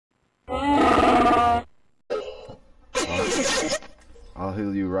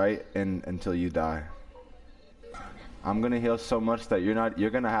right in until you die. I'm gonna heal so much that you're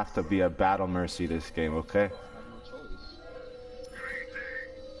gonna have to be a battle mercy this game, okay?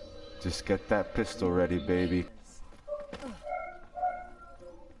 Just get that pistol ready, baby.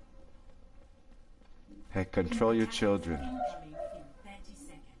 Hey, control your children.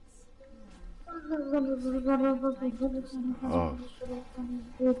 Oh.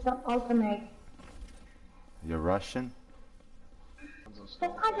 You're Russian?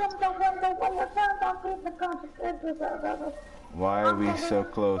 Why are we so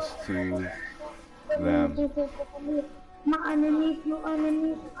close to them?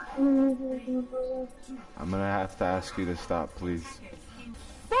 I'm gonna have to ask you to stop, please.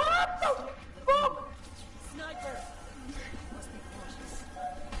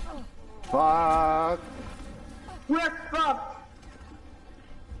 Fuck! We're fucked!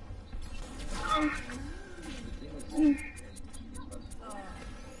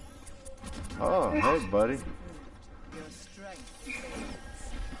 Oh, hey, buddy.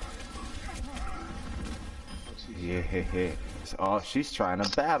 Yeah. Oh, she's trying to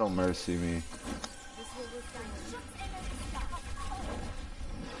battle mercy me.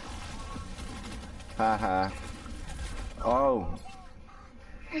 Haha. Oh.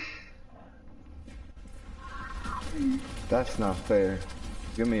 That's not fair.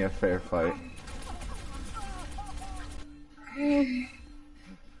 Give me a fair fight.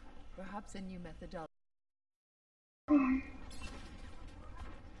 Perhaps a new methodology.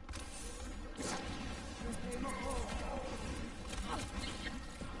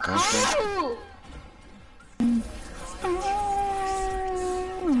 Oh!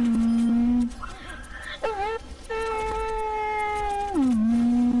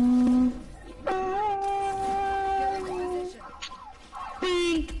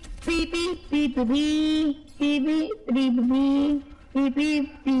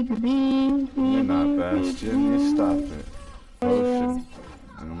 You're not Bastion, you stop it. Potion.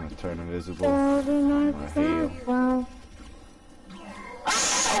 I'm gonna turn invisible. I'm gonna heal.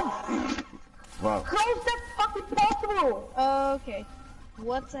 Wow. How is that fucking possible? Okay.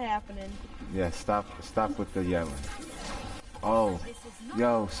 What's happening? Yeah, stop with the yelling. Oh,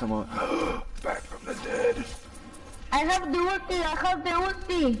 yo, someone back from the dead. I have the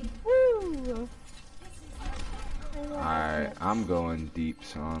ulti, Woo! Alright, I'm going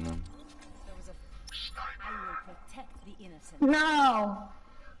deeps on them. I will protect the innocent. No!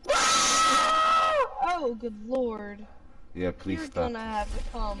 Oh, good lord. Yeah, please You're stop. gonna have to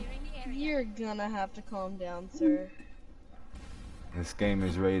calm. You're gonna have to calm down, sir. This game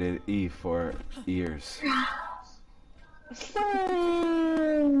is rated E for ears.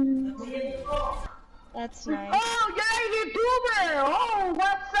 That's nice. Oh, you're a YouTuber! Oh,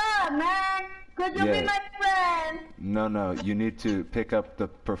 what's up, man? Could you be my friend? No, you need to pick up the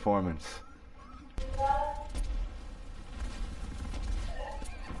performance.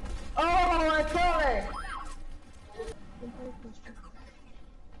 Oh, I saw it!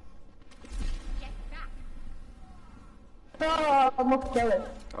 Oh, almost kill it.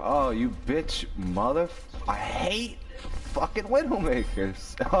 Oh, you bitch mother... I hate fucking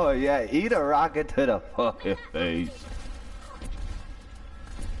Widowmakers. Oh yeah, eat a rocket to the fucking face.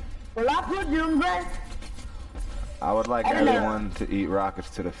 Well, I put you in bed. I would like everyone to eat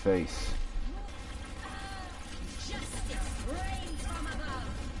rockets to the face.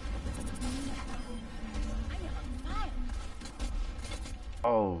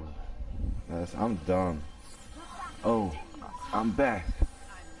 Oh, yes, I'm done. Oh, I'm back.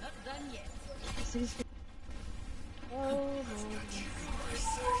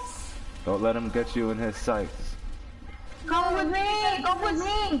 Don't let him get you in his sights. Come with me! Come with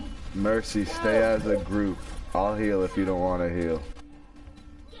me! Mercy, stay as a group. I'll heal if you don't want to heal.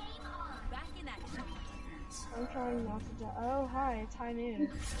 I'm trying not to die. Oh, hi, it's high noon.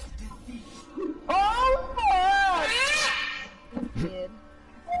 Oh, fuck! You did.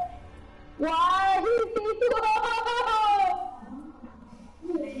 Why?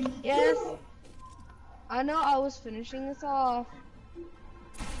 Yes. I know I was finishing this off.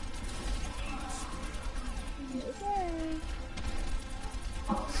 Okay.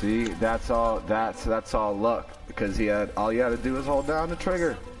 See, that's all luck because all you had to do is hold down the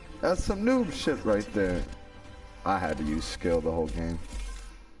trigger. That's some noob shit right there. I had to use skill the whole game.